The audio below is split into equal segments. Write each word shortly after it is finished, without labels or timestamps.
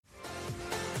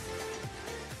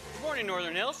morning,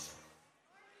 Northern Hills.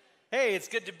 Hey, it's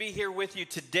good to be here with you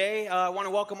today. I want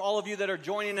to welcome all of you that are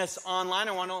joining us online.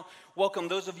 I want to welcome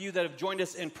those of you that have joined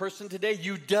us in person today.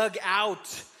 You dug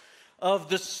out of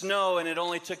the snow, and it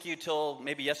only took you till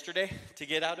maybe yesterday to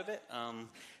get out of it.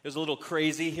 It was a little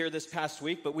crazy here this past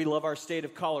week, but we love our state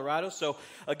of Colorado. So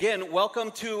again,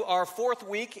 welcome to our fourth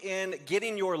week in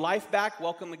Getting Your Life Back.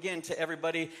 Welcome again to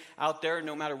everybody out there,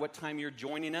 no matter what time you're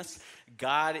joining us.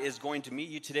 God is going to meet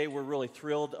you today. We're really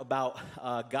thrilled about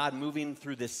God moving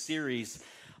through this series.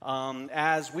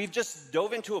 As we've just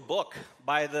dove into a book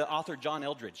by the author John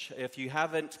Eldredge. If you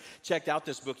haven't checked out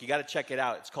this book, you got to check it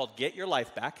out. It's called Get Your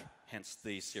Life Back, hence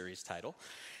the series title.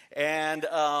 And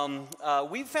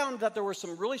we found that there were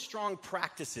some really strong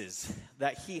practices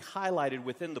that he highlighted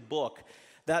within the book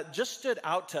that just stood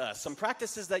out to us. Some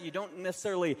practices that you don't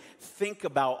necessarily think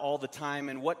about all the time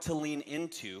and what to lean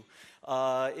into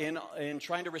in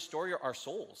trying to restore our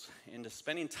souls, into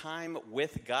spending time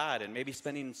with God and maybe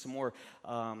spending some more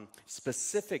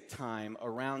specific time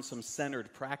around some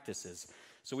centered practices.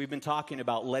 So we've been talking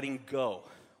about letting go.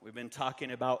 We've been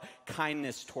talking about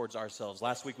kindness towards ourselves.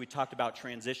 Last week we talked about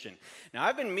transition. Now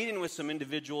I've been meeting with some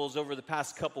individuals over the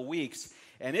past couple weeks,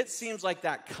 and it seems like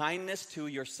that kindness to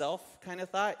yourself kind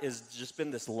of thought has just been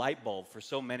this light bulb for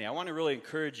so many. I want to really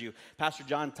encourage you. Pastor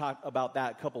John talked about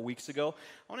that a couple weeks ago.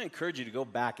 I want to encourage you to go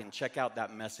back and check out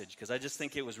that message because I just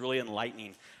think it was really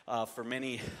enlightening for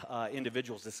many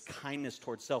individuals, this kindness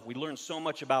towards self. We learned so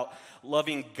much about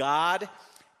loving God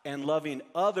and loving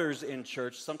others in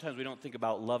church. Sometimes we don't think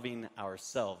about loving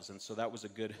ourselves, and so that was a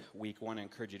good week. I want to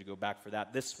encourage you to go back for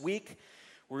that. This week,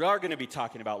 we are going to be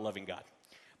talking about loving God.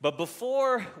 But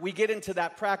before we get into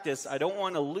that practice, I don't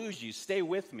want to lose you. Stay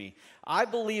with me. I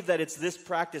believe that it's this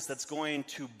practice that's going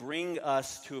to bring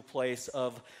us to a place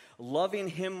of loving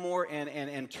Him more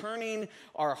and turning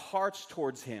our hearts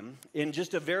towards Him in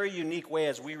just a very unique way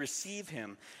as we receive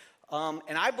Him.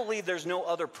 And I believe there's no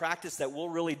other practice that we'll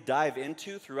really dive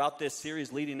into throughout this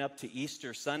series leading up to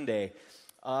Easter Sunday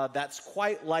that's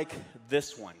quite like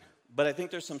this one. But I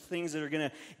think there's some things that are going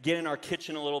to get in our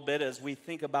kitchen a little bit as we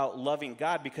think about loving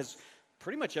God, because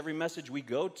pretty much every message we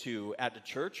go to at the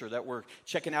church or that we're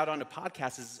checking out on the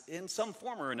podcast is in some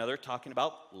form or another talking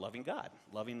about loving God,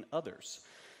 loving others.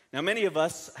 Now, many of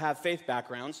us have faith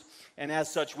backgrounds, and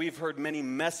as such, we've heard many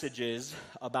messages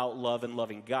about love and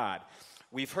loving God.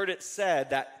 We've heard it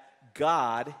said that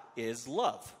God is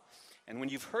love. And when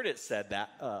you've heard it said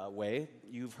that way,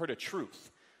 you've heard a truth.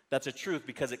 That's a truth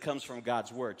because it comes from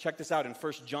God's word. Check this out in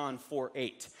 1 John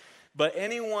 4:8. But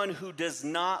anyone who does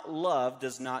not love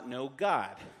does not know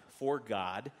God, for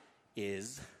God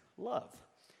is love.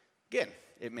 Again,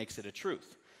 it makes it a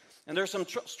truth. And there's some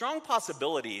strong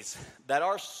possibilities that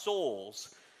our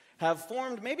souls have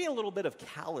formed maybe a little bit of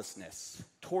callousness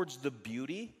towards the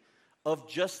beauty of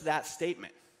just that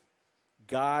statement.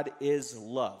 God is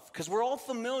love. Because we're all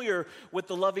familiar with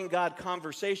the loving God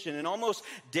conversation, and almost,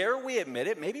 dare we admit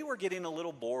it, maybe we're getting a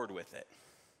little bored with it.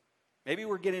 Maybe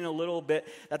we're getting a little bit,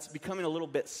 that's becoming a little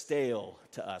bit stale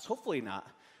to us. Hopefully not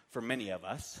for many of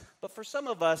us. But for some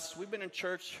of us, we've been in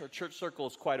church or church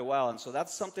circles quite a while, and so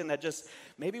that's something that just,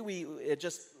 it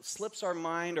just slips our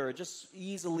mind, or it just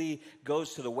easily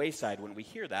goes to the wayside when we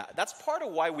hear that. That's part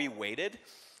of why we waited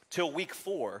till week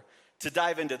 4 to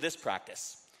dive into this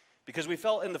practice. Because we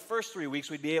felt in the first 3 weeks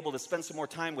we'd be able to spend some more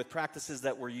time with practices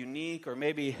that were unique or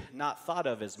maybe not thought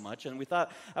of as much. And we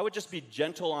thought I would just be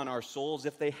gentle on our souls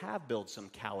if they have built some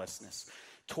callousness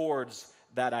towards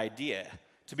that idea.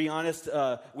 To be honest,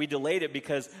 we delayed it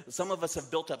because some of us have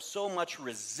built up so much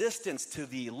resistance to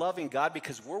the loving God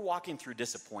because we're walking through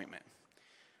disappointment.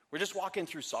 We're just walking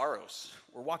through sorrows.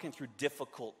 We're walking through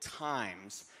difficult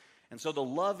times. And so the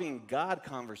loving God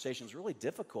conversation is really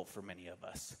difficult for many of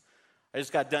us. I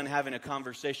just got done having a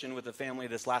conversation with a family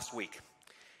this last week.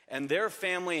 And their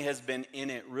family has been in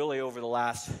it really over the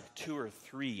last 2 or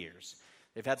 3 years.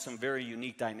 They've had some very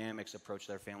unique dynamics approach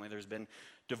their family. There's been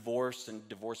divorce and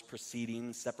divorce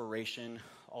proceedings, separation,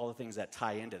 all the things that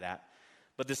tie into that.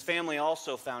 But this family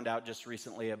also found out just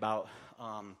recently about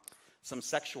some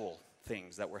sexual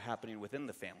things that were happening within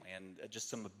the family and just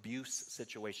some abuse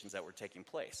situations that were taking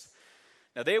place.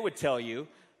 Now, they would tell you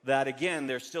that, again,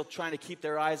 they're still trying to keep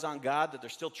their eyes on God, that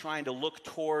they're still trying to look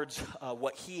towards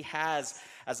what He has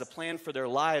as a plan for their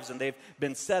lives, and they've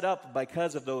been set up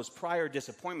because of those prior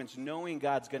disappointments, knowing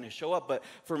God's going to show up. But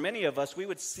for many of us, we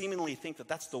would seemingly think that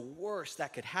that's the worst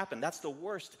that could happen. That's the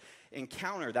worst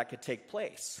encounter that could take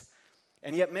place.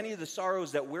 And yet many of the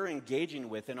sorrows that we're engaging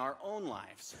with in our own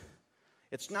lives,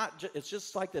 it's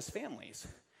just like this family's.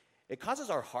 It causes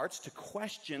our hearts to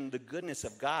question the goodness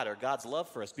of God or God's love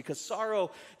for us, because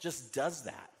sorrow just does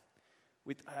that.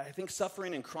 I think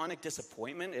suffering and chronic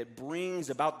disappointment, it brings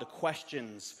about the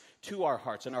questions to our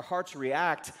hearts. And our hearts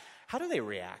react. How do they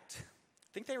react? I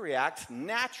think they react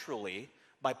naturally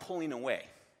by pulling away,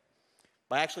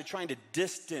 by actually trying to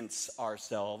distance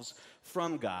ourselves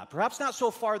from God. Perhaps not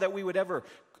so far that we would ever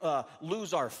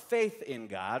lose our faith in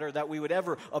God or that we would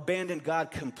ever abandon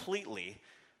God completely,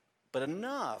 but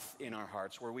enough in our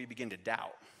hearts where we begin to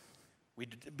doubt. We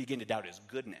begin to doubt his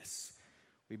goodness.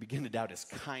 We begin to doubt his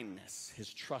kindness,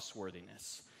 his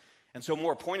trustworthiness. And so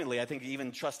more pointedly, I think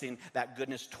even trusting that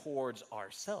goodness towards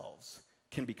ourselves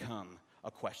can become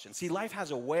a question. See, life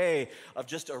has a way of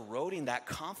just eroding that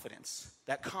confidence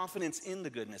in the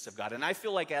goodness of God. And I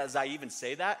feel like as I even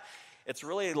say that, it's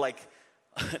really like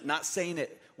not saying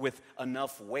it with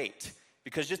enough weight.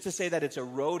 Because just to say that it's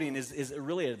eroding is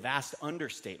really a vast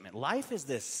understatement. Life is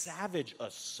this savage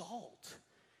assault.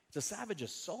 It's a savage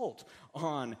assault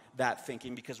on that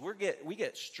thinking because we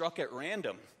get struck at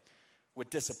random with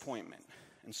disappointment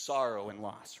and sorrow and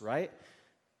loss, right?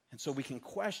 And so we can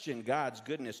question God's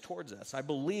goodness towards us. I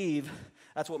believe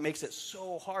that's what makes it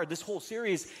so hard. This whole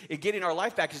series in getting our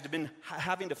life back has been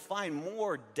having to find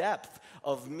more depth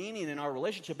of meaning in our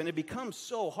relationship. And it becomes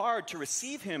so hard to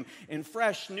receive him in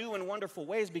fresh, new, and wonderful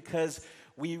ways because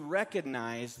we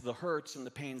recognize the hurts and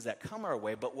the pains that come our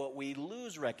way. But what we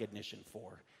lose recognition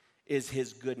for is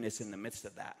his goodness in the midst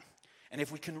of that. And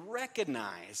if we can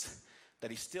recognize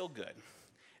that he's still good,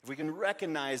 if we can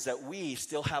recognize that we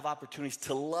still have opportunities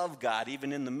to love God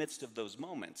even in the midst of those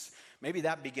moments, maybe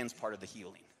that begins part of the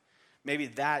healing. Maybe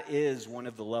that is one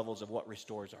of the levels of what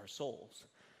restores our souls.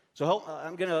 So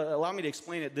I'm going to allow me to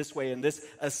explain it this way in this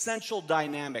essential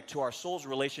dynamic to our soul's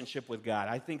relationship with God.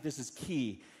 I think this is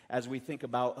key as we think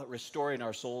about restoring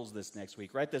our souls this next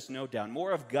week. Write this note down.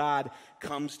 More of God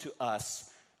comes to us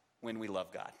when we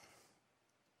love God.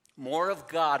 More of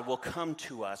God will come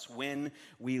to us when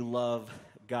we love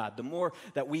God. The more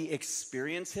that we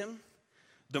experience him,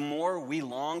 the more we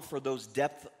long for those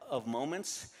depth of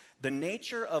moments. The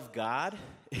nature of God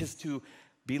is to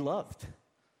be loved.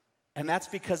 And that's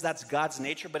because that's God's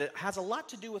nature, but it has a lot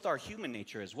to do with our human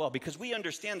nature as well, because we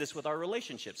understand this with our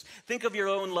relationships. Think of your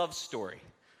own love story.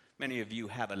 Many of you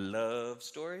have a love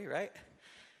story, right?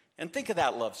 And think of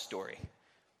that love story.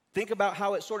 Think about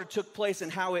how it sort of took place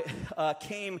and how it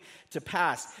came to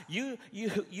pass. You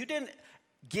didn't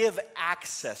give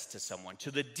access to someone,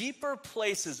 to the deeper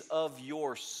places of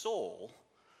your soul,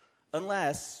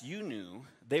 unless you knew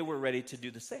they were ready to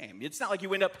do the same. It's not like you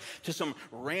went up to some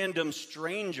random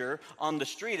stranger on the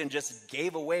street and just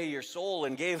gave away your soul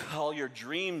and gave all your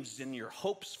dreams and your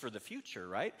hopes for the future,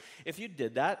 right? If you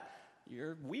did that,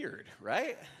 you're weird,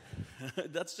 right?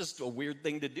 That's just a weird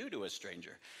thing to do to a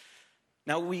stranger.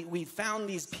 Now, we found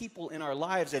these people in our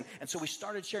lives, and so we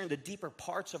started sharing the deeper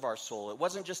parts of our soul. It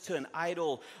wasn't just to an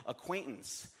idle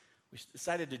acquaintance. We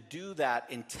decided to do that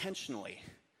intentionally.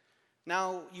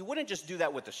 Now, you wouldn't just do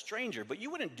that with a stranger, but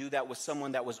you wouldn't do that with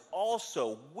someone that was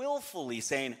also willfully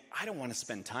saying, I don't want to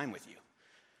spend time with you.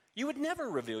 You would never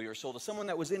reveal your soul to someone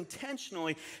that was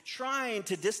intentionally trying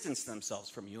to distance themselves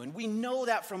from you. And we know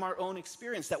that from our own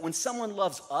experience, that when someone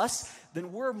loves us,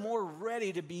 then we're more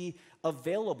ready to be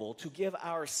available to give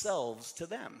ourselves to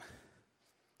them.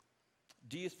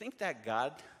 Do you think that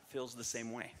God feels the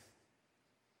same way?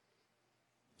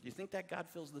 Do you think that God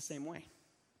feels the same way?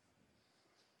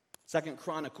 2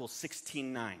 Chronicles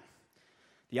 16:9.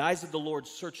 The eyes of the Lord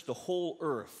search the whole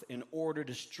earth in order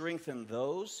to strengthen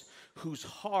those whose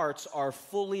hearts are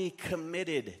fully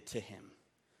committed to him.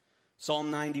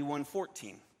 Psalm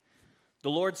 91:14. The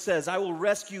Lord says, I will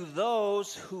rescue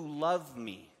those who love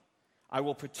me. I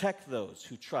will protect those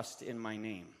who trust in my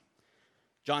name.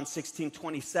 John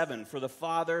 16:27. For the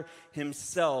Father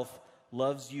himself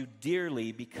loves you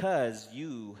dearly because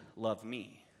you love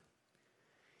me.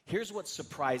 Here's what's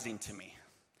surprising to me.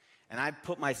 And I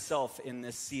put myself in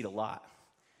this seat a lot.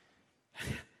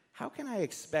 How can I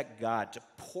expect God to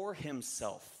pour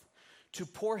himself, to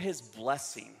pour his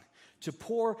blessing, to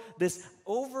pour this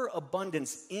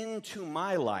overabundance into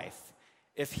my life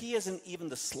if he isn't even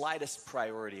the slightest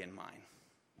priority in mine?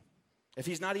 If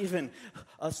he's not even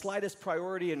a slightest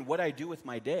priority in what I do with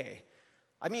my day?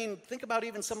 I mean, think about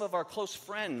even some of our close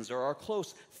friends or our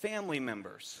close family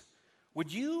members.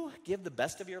 Would you give the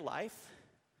best of your life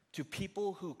to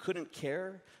people who couldn't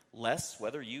care less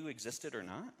whether you existed or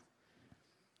not?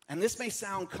 And this may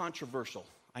sound controversial.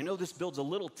 I know this builds a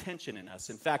little tension in us.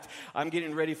 In fact, I'm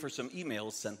getting ready for some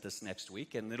emails sent this next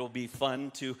week, and it'll be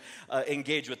fun to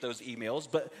engage with those emails,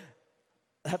 but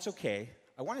that's okay.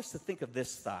 I want us to think of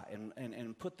this thought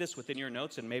and put this within your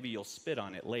notes, and maybe you'll spit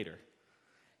on it later.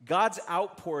 God's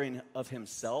outpouring of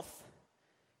himself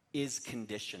is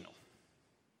conditional.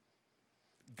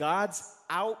 God's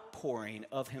outpouring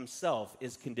of himself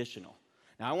is conditional.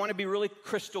 Now, I want to be really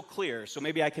crystal clear, so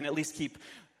maybe I can at least keep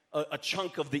a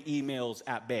chunk of the emails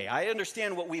at bay. I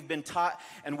understand what we've been taught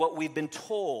and what we've been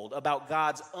told about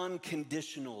God's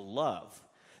unconditional love.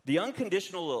 The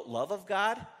unconditional love of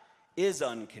God is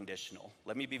unconditional.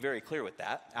 Let me be very clear with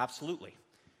that. Absolutely.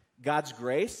 God's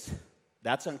grace,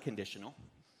 that's unconditional.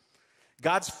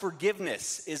 God's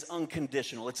forgiveness is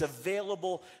unconditional. It's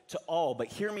available to all. But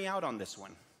hear me out on this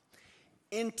one.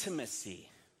 Intimacy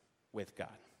with God.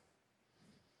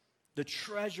 The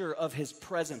treasure of his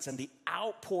presence and the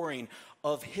outpouring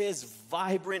of his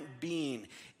vibrant being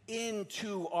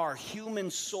into our human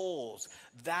souls,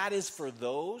 that is for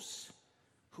those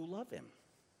who love him.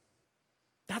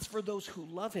 That's for those who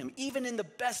love him. Even in the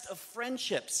best of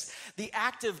friendships, the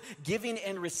act of giving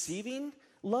and receiving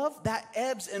love, that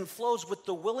ebbs and flows with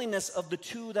the willingness of the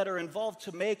two that are involved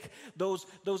to make those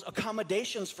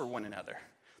accommodations for one another.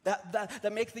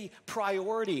 That make the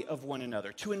priority of one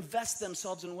another, to invest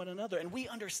themselves in one another. And we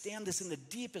understand this in the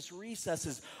deepest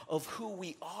recesses of who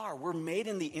we are. We're made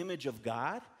in the image of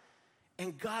God,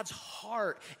 and God's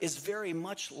heart is very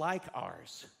much like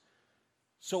ours.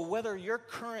 So whether you're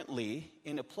currently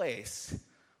in a place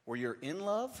where you're in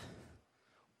love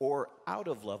or out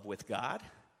of love with God,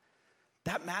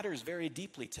 that matters very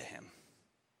deeply to him.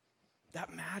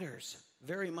 That matters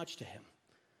very much to him.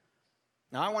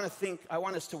 Now, I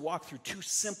want us to walk through two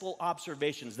simple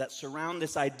observations that surround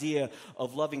this idea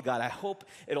of loving God. I hope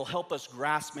it'll help us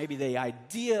grasp maybe the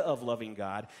idea of loving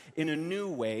God in a new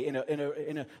way, in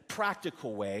a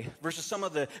practical way, versus some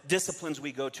of the disciplines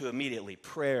we go to immediately,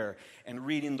 prayer and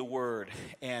reading the Word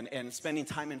and spending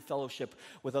time in fellowship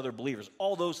with other believers.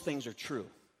 All those things are true.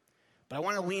 But I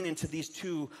want to lean into these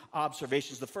two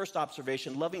observations. The first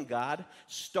observation, loving God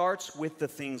starts with the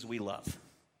things we love.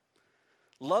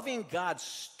 Loving God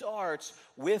starts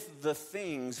with the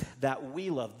things that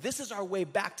we love. This is our way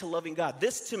back to loving God.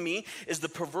 This, to me, is the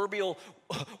proverbial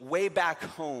way back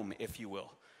home, if you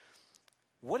will.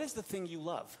 What is the thing you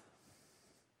love?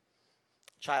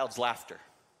 Child's laughter.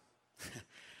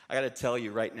 I got to tell you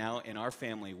right now, in our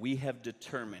family, we have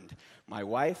determined, my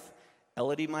wife,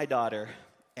 Elodie, my daughter,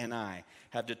 and I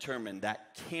have determined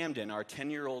that Camden, our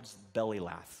 10-year-old's belly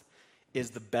laugh, is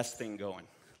the best thing going.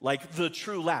 Like the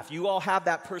true laugh. You all have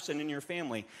that person in your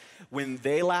family. When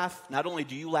they laugh, not only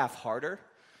do you laugh harder,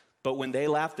 but when they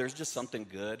laugh, there's just something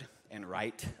good and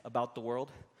right about the world.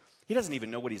 He doesn't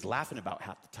even know what he's laughing about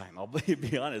half the time. I'll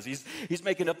be honest. He's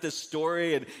making up this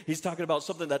story, and he's talking about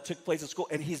something that took place at school,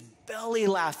 and he's belly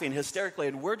laughing hysterically,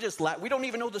 and we're just we don't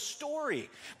even know the story,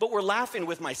 but we're laughing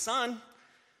with my son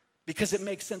because it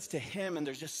makes sense to him, and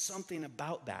there's just something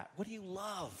about that. What do you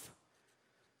love?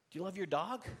 Do you love your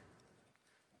dog?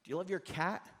 Do you love your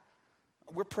cat?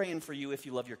 We're praying for you if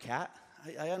you love your cat.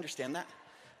 I understand that.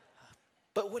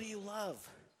 But what do you love?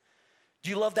 Do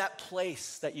you love that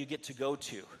place that you get to go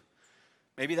to?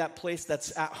 Maybe that place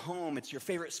that's at home. It's your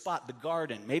favorite spot, the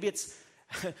garden. Maybe it's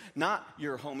not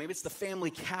your home. Maybe it's the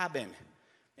family cabin.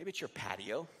 Maybe it's your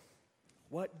patio.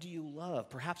 What do you love?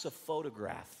 Perhaps a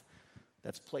photograph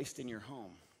that's placed in your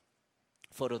home.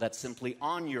 A photo that's simply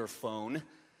on your phone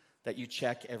that you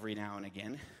check every now and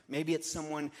again. Maybe it's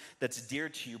someone that's dear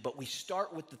to you, but we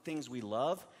start with the things we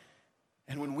love.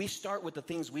 And when we start with the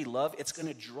things we love, it's going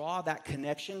to draw that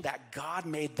connection that God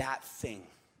made that thing.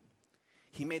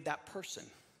 He made that person,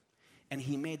 and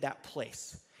he made that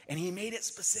place, and he made it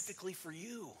specifically for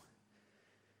you.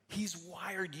 He's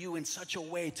wired you in such a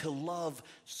way to love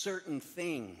certain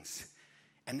things.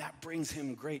 And that brings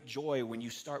him great joy when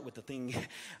you start with the thing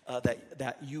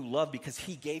that you love, because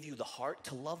he gave you the heart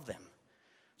to love them.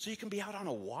 So you can be out on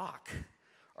a walk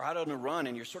or out on a run,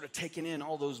 and you're sort of taking in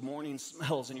all those morning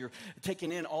smells, and you're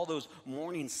taking in all those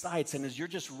morning sights. And as you're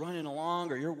just running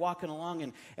along, or you're walking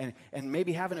along and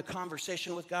maybe having a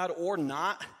conversation with God or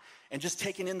not, and just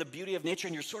taking in the beauty of nature,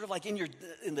 and you're sort of like in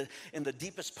the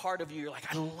deepest part of you, you're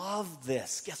like, I love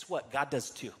this. Guess what? God does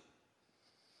too.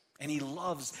 And he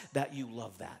loves that you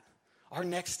love that. Our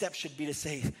next step should be to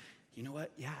say, you know what?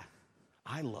 Yeah,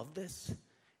 I love this.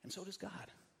 And so does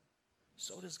God.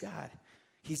 So does God.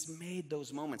 He's made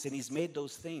those moments, and he's made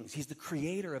those things. He's the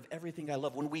creator of everything I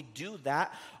love. When we do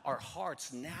that, our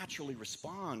hearts naturally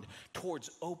respond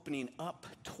towards opening up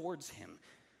towards him.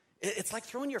 It's like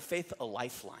throwing your faith a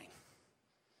lifeline.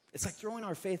 It's like throwing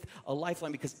our faith a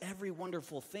lifeline, because every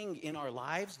wonderful thing in our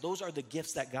lives, those are the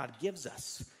gifts that God gives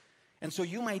us. And so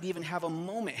you might even have a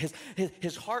moment.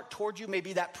 His heart towards you may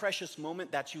be that precious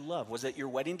moment that you love. Was it your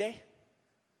wedding day?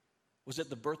 Was it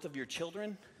the birth of your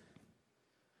children?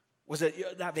 Was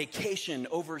it that vacation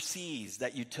overseas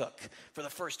that you took for the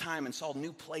first time and saw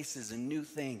new places and new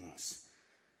things?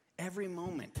 Every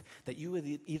moment that you had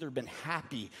either been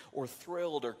happy or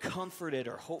thrilled or comforted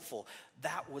or hopeful,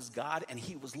 that was God, and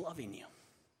he was loving you.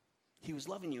 He was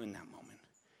loving you in that moment.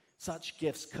 Such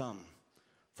gifts come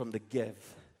from the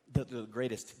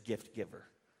greatest gift giver.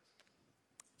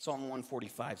 Psalm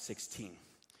 145:16.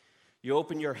 You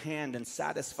open your hand and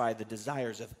satisfy the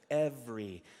desires of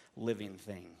every living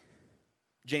thing.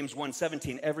 James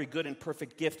 1:17, every good and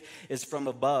perfect gift is from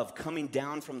above, coming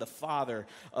down from the Father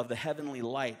of the heavenly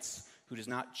lights, who does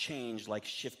not change like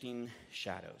shifting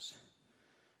shadows.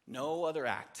 No other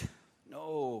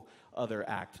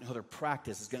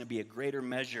practice is going to be a greater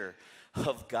measure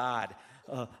of God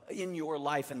in your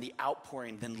life and the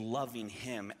outpouring than loving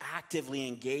him, actively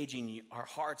engaging our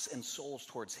hearts and souls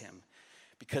towards him.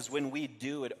 Because when we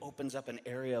do, it opens up an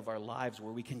area of our lives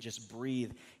where we can just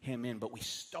breathe him in. But we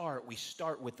start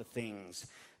with the things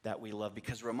that we love.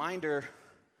 Because reminder,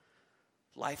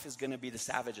 life is going to be the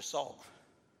savage assault.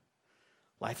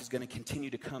 Life is going to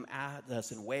continue to come at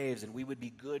us in waves, and we would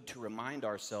be good to remind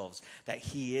ourselves that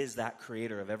he is that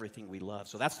creator of everything we love.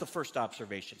 So that's the first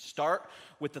observation. Start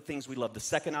with the things we love. The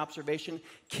second observation,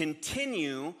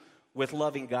 continue with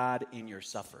loving God in your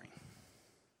suffering.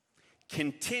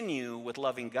 Continue with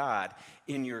loving God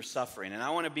in your suffering. And I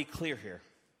want to be clear here.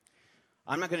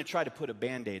 I'm not going to try to put a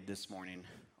Band-Aid this morning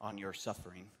on your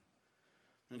suffering.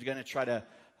 I'm going to try to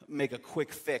make a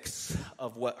quick fix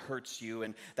of what hurts you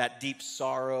and that deep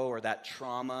sorrow or that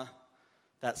trauma,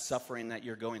 that suffering that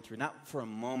you're going through. Not for a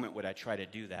moment would I try to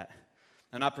do that.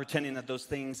 I'm not pretending that those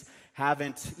things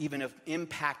haven't even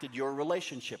impacted your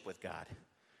relationship with God,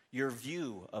 your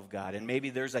view of God. And maybe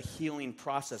there's a healing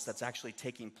process that's actually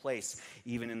taking place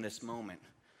even in this moment.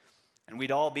 And we'd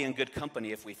all be in good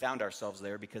company if we found ourselves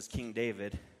there, because King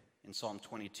David in Psalm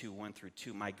 22,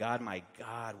 1-2, my God,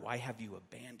 why have you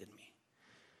abandoned me?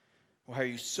 Why are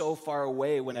you so far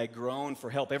away when I groan for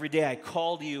help? Every day I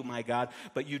call to you, my God,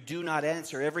 but you do not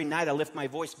answer. Every night I lift my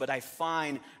voice, but I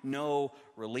find no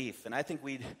relief. And I think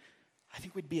we'd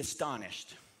be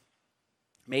astonished,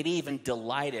 maybe even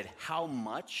delighted, how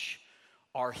much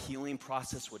our healing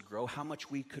process would grow, how much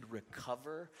we could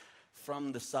recover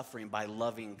from the suffering by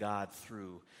loving God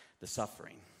through the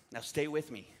suffering. Now stay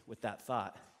with me with that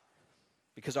thought,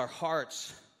 because our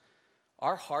hearts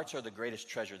are the greatest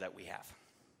treasure that we have.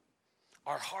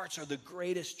 Our hearts are the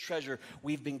greatest treasure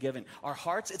we've been given. Our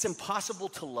hearts, it's impossible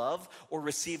to love or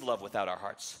receive love without our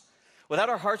hearts. Without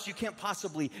our hearts, you can't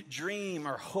possibly dream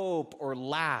or hope or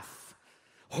laugh.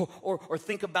 Or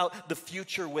think about the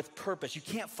future with purpose. You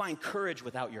can't find courage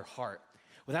without your heart.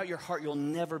 Without your heart, you'll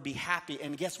never be happy.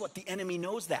 And guess what? The enemy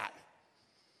knows that.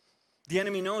 The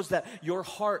enemy knows that your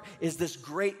heart is this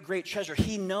great, great treasure.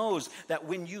 He knows that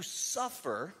when you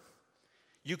suffer,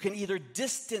 you can either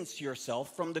distance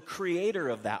yourself from the creator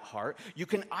of that heart, you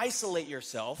can isolate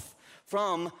yourself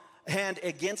from and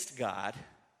against God,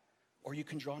 or you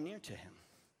can draw near to him.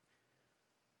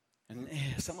 And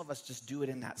some of us just do it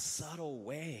in that subtle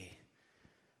way.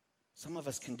 Some of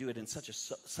us can do it in such a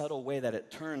subtle way that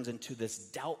it turns into this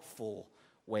doubtful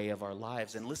way of our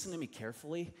lives. And listen to me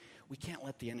carefully. We can't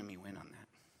let the enemy win on that.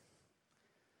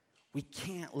 We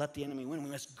can't let the enemy win. We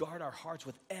must guard our hearts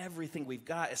with everything we've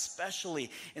got,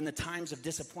 especially in the times of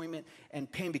disappointment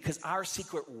and pain, because our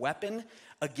secret weapon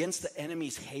against the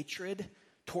enemy's hatred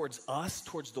towards us,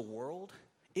 towards the world,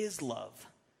 is love.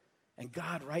 And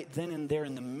God, right then and there,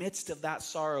 in the midst of that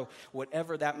sorrow,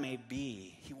 whatever that may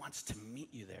be, he wants to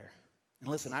meet you there. And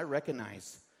listen, I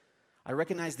recognize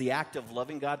the act of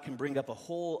loving God can bring up a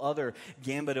whole other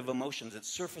gambit of emotions. It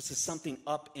surfaces something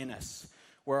up in us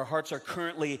where our hearts are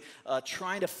currently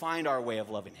trying to find our way of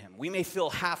loving him. We may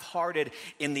feel half-hearted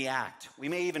in the act. We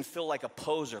may even feel like a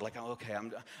poser, like, oh, okay,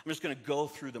 I'm just going to go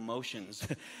through the motions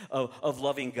of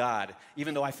loving God,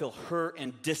 even though I feel hurt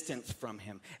and distance from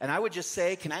him. And I would just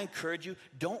say, can I encourage you,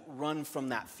 don't run from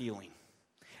that feeling.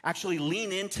 Actually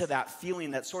lean into that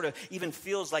feeling that sort of even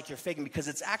feels like you're faking, because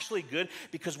it's actually good,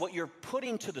 because what you're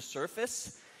putting to the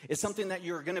surface is something that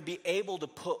you're going to be able to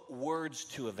put words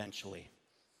to eventually.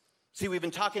 See, we've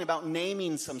been talking about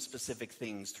naming some specific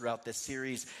things throughout this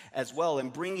series as well,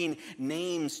 and bringing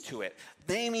names to it.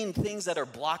 Naming things that are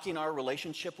blocking our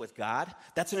relationship with God,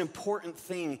 that's an important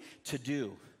thing to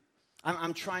do.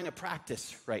 I'm trying to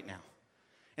practice right now.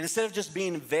 And instead of just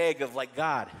being vague of like,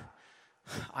 God,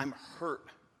 I'm hurt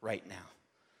right now.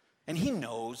 And he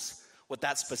knows what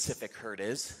that specific hurt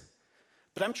is.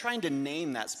 But I'm trying to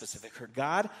name that specific hurt.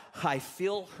 God, I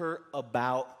feel hurt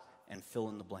about, and fill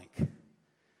in the blank.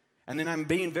 And then I'm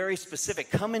being very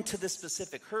specific. Come into this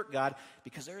specific hurt, God,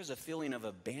 because there is a feeling of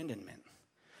abandonment.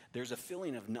 There's a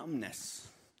feeling of numbness.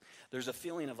 There's a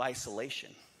feeling of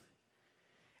isolation.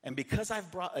 And because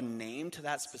I've brought a name to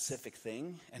that specific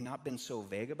thing and not been so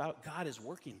vague about it, God is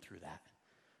working through that.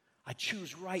 I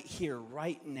choose right here,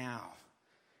 right now,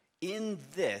 in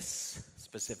this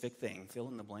specific thing, fill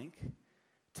in the blank,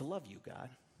 to love you, God,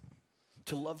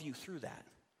 to love you through that.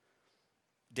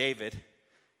 David,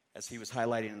 as he was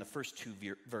highlighting in the first two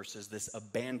verses, this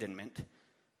abandonment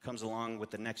comes along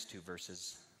with the next two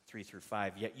verses, 3 through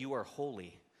 5. Yet you are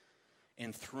holy,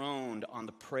 enthroned on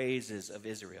the praises of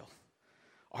Israel.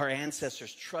 Our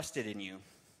ancestors trusted in you,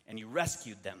 and you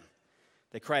rescued them.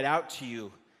 They cried out to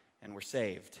you and were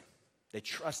saved. They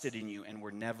trusted in you and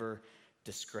were never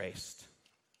disgraced.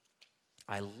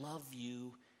 I love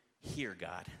you here,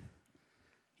 God,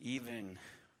 even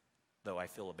though I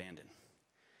feel abandoned.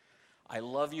 I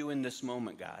love you in this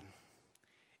moment, God,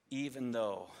 even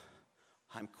though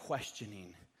I'm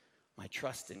questioning my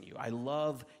trust in you. I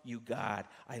love you, God.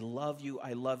 I love you,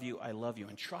 I love you, I love you.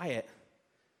 And try it.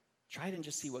 Try it and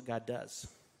just see what God does.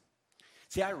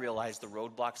 See, I realize the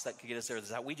roadblocks that could get us there is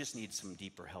that we just need some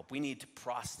deeper help. We need to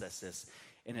process this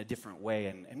in a different way.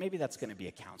 And maybe that's going to be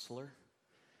a counselor.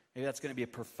 Maybe that's going to be a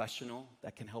professional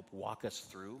that can help walk us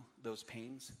through those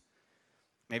pains.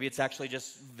 Maybe it's actually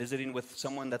just visiting with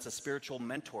someone that's a spiritual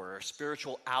mentor or a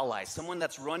spiritual ally, someone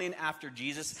that's running after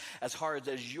Jesus as hard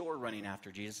as you're running after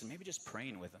Jesus, and maybe just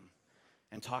praying with them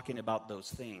and talking about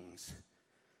those things.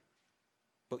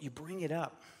 But you bring it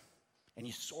up. And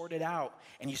you sort it out,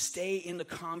 and you stay in the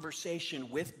conversation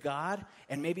with God,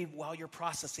 and maybe while you're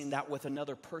processing that with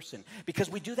another person. Because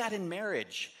we do that in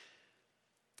marriage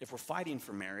if we're fighting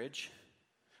for marriage.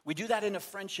 We do that in a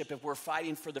friendship if we're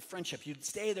fighting for the friendship. You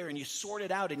stay there and you sort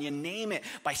it out and you name it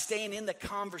by staying in the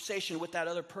conversation with that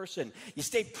other person. You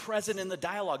stay present in the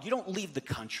dialogue. You don't leave the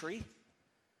country.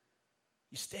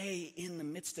 You stay in the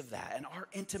midst of that. And our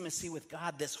intimacy with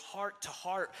God, this heart to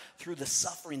heart through the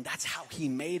suffering, that's how he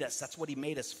made us. That's what he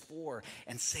made us for.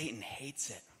 And Satan hates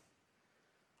it.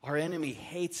 Our enemy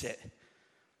hates it.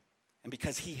 And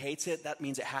because he hates it, that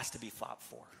means it has to be fought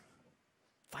for.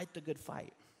 Fight the good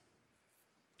fight.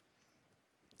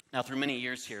 Now, through many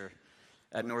years here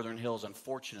at Northern Hills,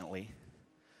 unfortunately,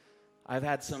 I've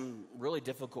had some really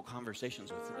difficult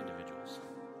conversations with individuals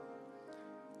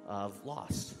of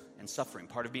loss and suffering.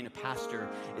 Part of being a pastor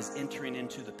is entering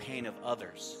into the pain of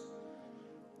others.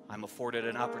 I'm afforded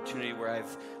an opportunity where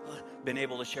I've been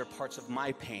able to share parts of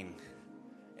my pain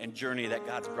and journey that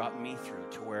God's brought me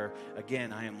through, to where,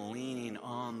 again, I am leaning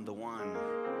on the one.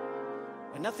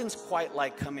 And nothing's quite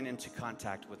like coming into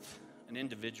contact with an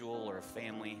individual or a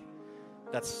family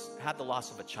that's had the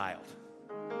loss of a child.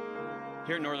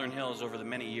 Here at Northern Hills, over the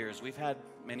many years, we've had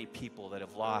many people that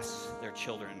have lost their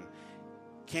children.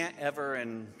 Can't ever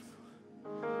and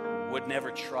would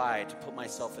never try to put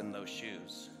myself in those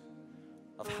shoes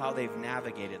of how they've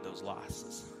navigated those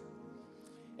losses.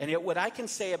 And yet what I can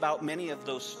say about many of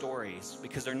those stories,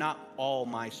 because they're not all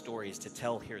my stories to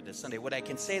tell here this Sunday, what I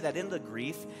can say that in the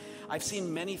grief, I've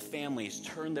seen many families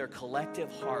turn their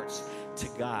collective hearts to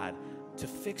God, to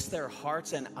fix their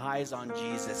hearts and eyes on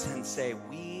Jesus and say,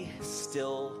 we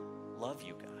still love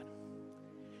you,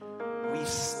 God. We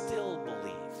still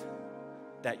believe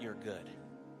that you're good,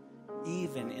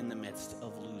 even in the midst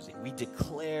of losing. We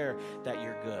declare that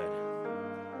you're good.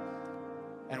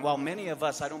 And while many of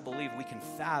us, I don't believe we can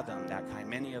fathom that kind,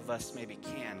 many of us maybe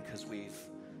can because we've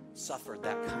suffered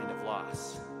that kind of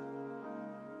loss.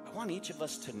 I want each of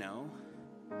us to know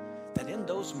that in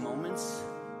those moments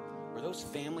where those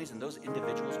families and those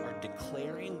individuals are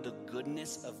declaring the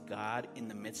goodness of God in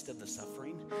the midst of the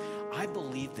suffering, I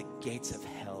believe the gates of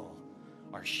hell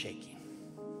are shaking.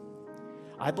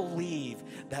 I believe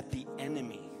that the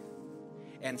enemy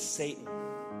and Satan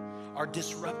are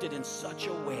disrupted in such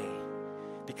a way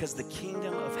because the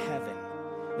kingdom of heaven,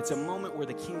 it's a moment where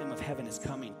the kingdom of heaven is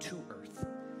coming to earth.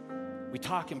 We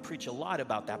talk and preach a lot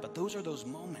about that, but those are those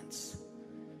moments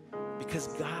because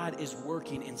God is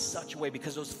working in such a way,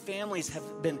 because those families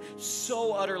have been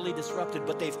so utterly disrupted,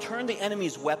 but they've turned the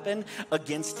enemy's weapon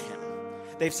against him.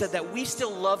 They've said that we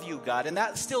still love you, God. And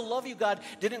that still love you, God,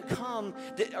 didn't come,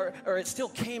 or it still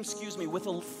came, with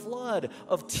a flood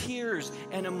of tears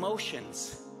and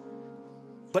emotions.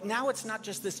 But now it's not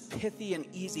just this pithy and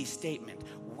easy statement.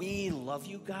 We love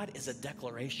you, God, is a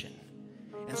declaration.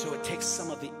 And so it takes some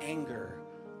of the anger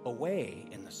away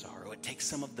in the sorrow. It takes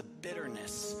some of the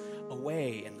bitterness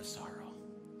away in the sorrow.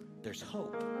 There's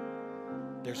hope.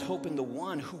 There's hope in the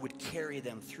one who would carry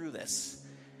them through this.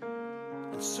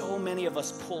 And so many of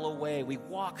us pull away. We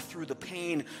walk through the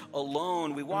pain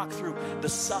alone. We walk through the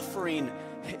suffering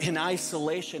in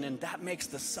isolation, and that makes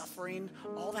the suffering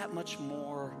all that much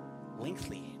more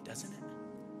lengthy, doesn't it?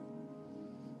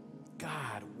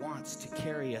 God wants to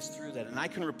carry us through that. And I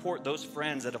can report those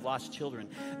friends that have lost children,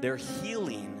 they're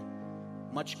healing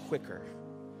much quicker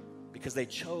because they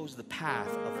chose the path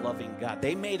of loving God.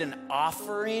 They made an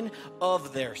offering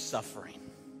of their suffering.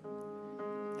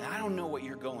 And I don't know what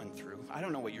you're going through. I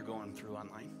don't know what you're going through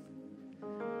online.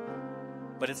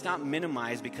 But it's not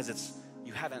minimized because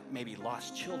you haven't maybe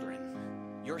lost children.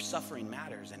 Your suffering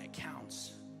matters and it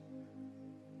counts.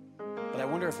 But I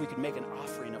wonder if we could make an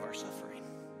offering of our suffering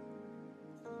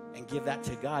and give that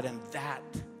to God, and that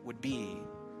would be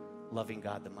loving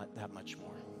God that much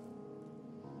more.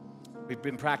 We've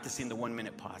been practicing the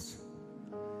 1-minute pause.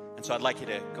 And so I'd like you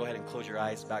to go ahead and close your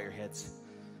eyes, bow your heads.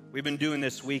 We've been doing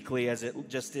this weekly as it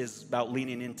just is about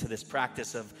leaning into this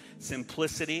practice of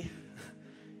simplicity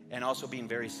and also being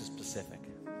very specific.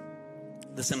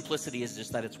 The simplicity is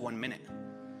just that it's 1 minute.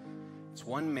 It's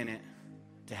 1 minute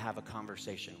to have a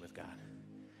conversation with God.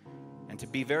 And to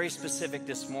be very specific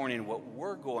this morning, what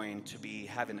we're going to be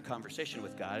having a conversation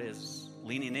with God is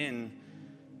leaning in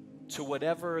to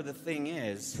whatever the thing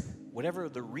is, whatever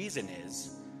the reason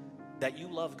is that you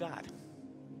love God.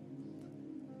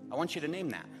 I want you to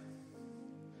name that.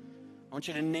 I want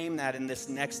you to name that in this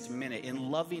next minute.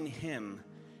 In loving Him,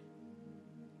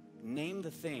 name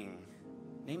the thing,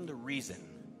 name the reason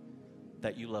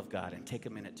that you love God, and take a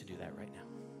minute to do that right now.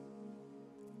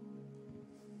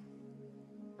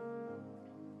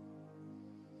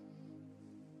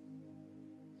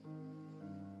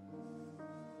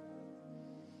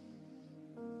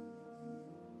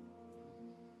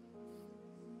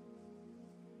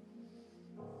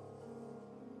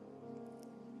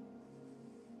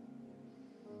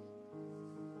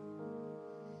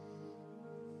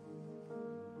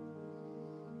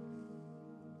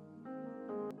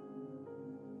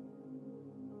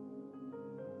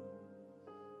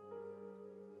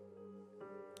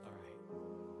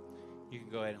 You can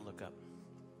go ahead and look up.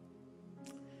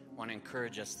 I want to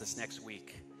encourage us this next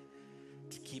week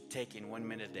to keep taking 1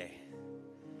 minute a day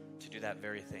to do that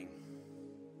very thing.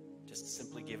 Just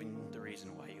simply giving the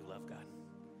reason why you love God.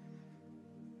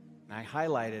 And I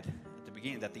highlighted at the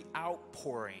beginning that the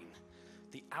outpouring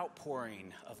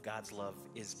of God's love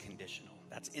is conditional.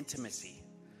 That's intimacy.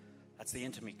 That's the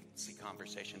intimacy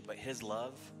conversation. But His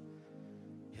love,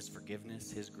 His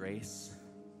forgiveness, His grace,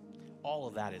 all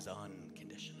of that is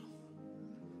unconditional.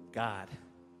 God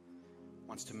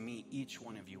wants to meet each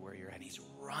one of you where you're at. He's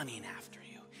running after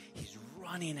you. He's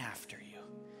running after you.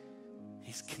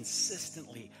 He's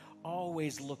consistently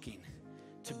always looking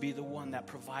to be the one that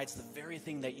provides the very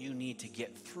thing that you need to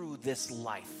get through this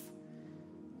life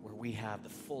where we have the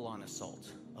full-on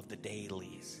assault of the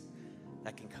dailies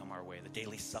that can come our way, the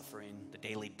daily suffering, the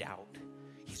daily doubt.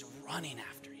 He's running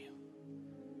after you.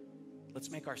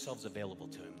 Let's make ourselves available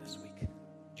to Him this week.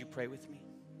 Would you pray with me?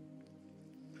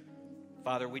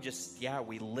 Father, we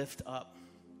lift up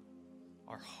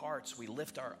our hearts. We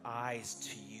lift our eyes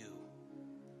to you.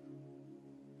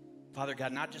 Father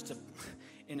God, not just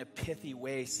in a pithy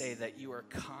way say that you are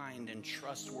kind and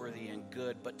trustworthy and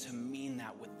good, but to mean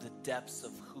that with the depths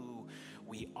of who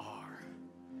we are.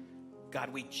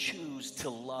 God, we choose to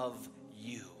love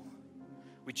you.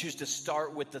 We choose to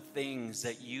start with the things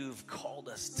that you've called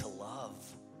us to love.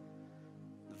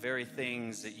 The very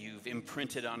things that you've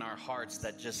imprinted on our hearts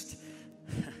that just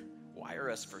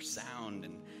wire us for sound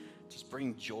and just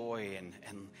bring joy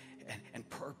and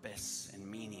purpose and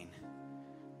meaning.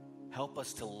 Help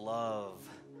us to love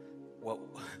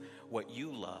what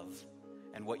you love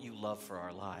and what you love for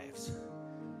our lives.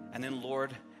 And then,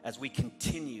 Lord, as we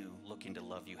continue looking to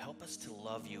love you, help us to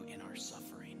love you in our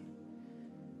suffering.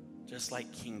 Just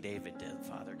like King David did,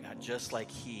 Father God, just like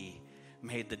he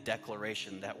made the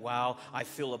declaration that while I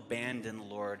feel abandoned,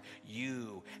 Lord,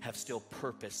 you have still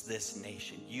purposed this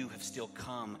nation. You have still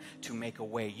come to make a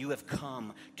way. You have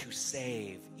come to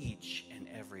save each and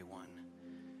every one.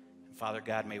 And Father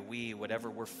God, may we, whatever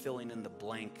we're filling in the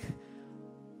blank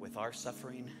with our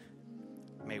suffering,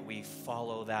 may we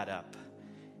follow that up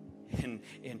in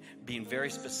being very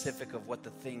specific of what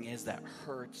the thing is that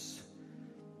hurts,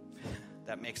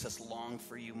 that makes us long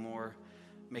for you more,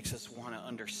 makes us want to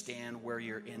understand where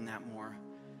you're in that more.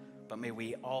 But may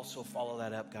we also follow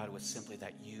that up, God, with simply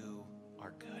that you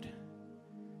are good.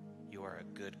 You are a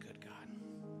good, good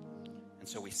God. And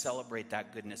so we celebrate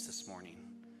that goodness this morning,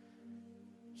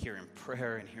 here in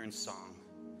prayer and here in song,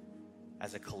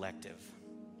 as a collective.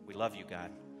 We love you,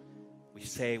 God. We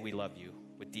say we love you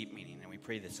with deep meaning, and we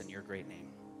pray this in your great name.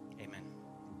 Amen.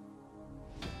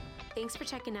 Thanks for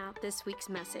checking out this week's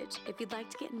message. If you'd like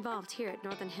to get involved here at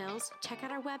Northern Hills, check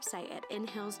out our website at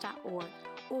nhills.org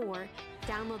or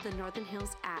download the Northern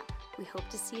Hills app. We hope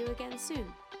to see you again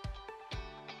soon.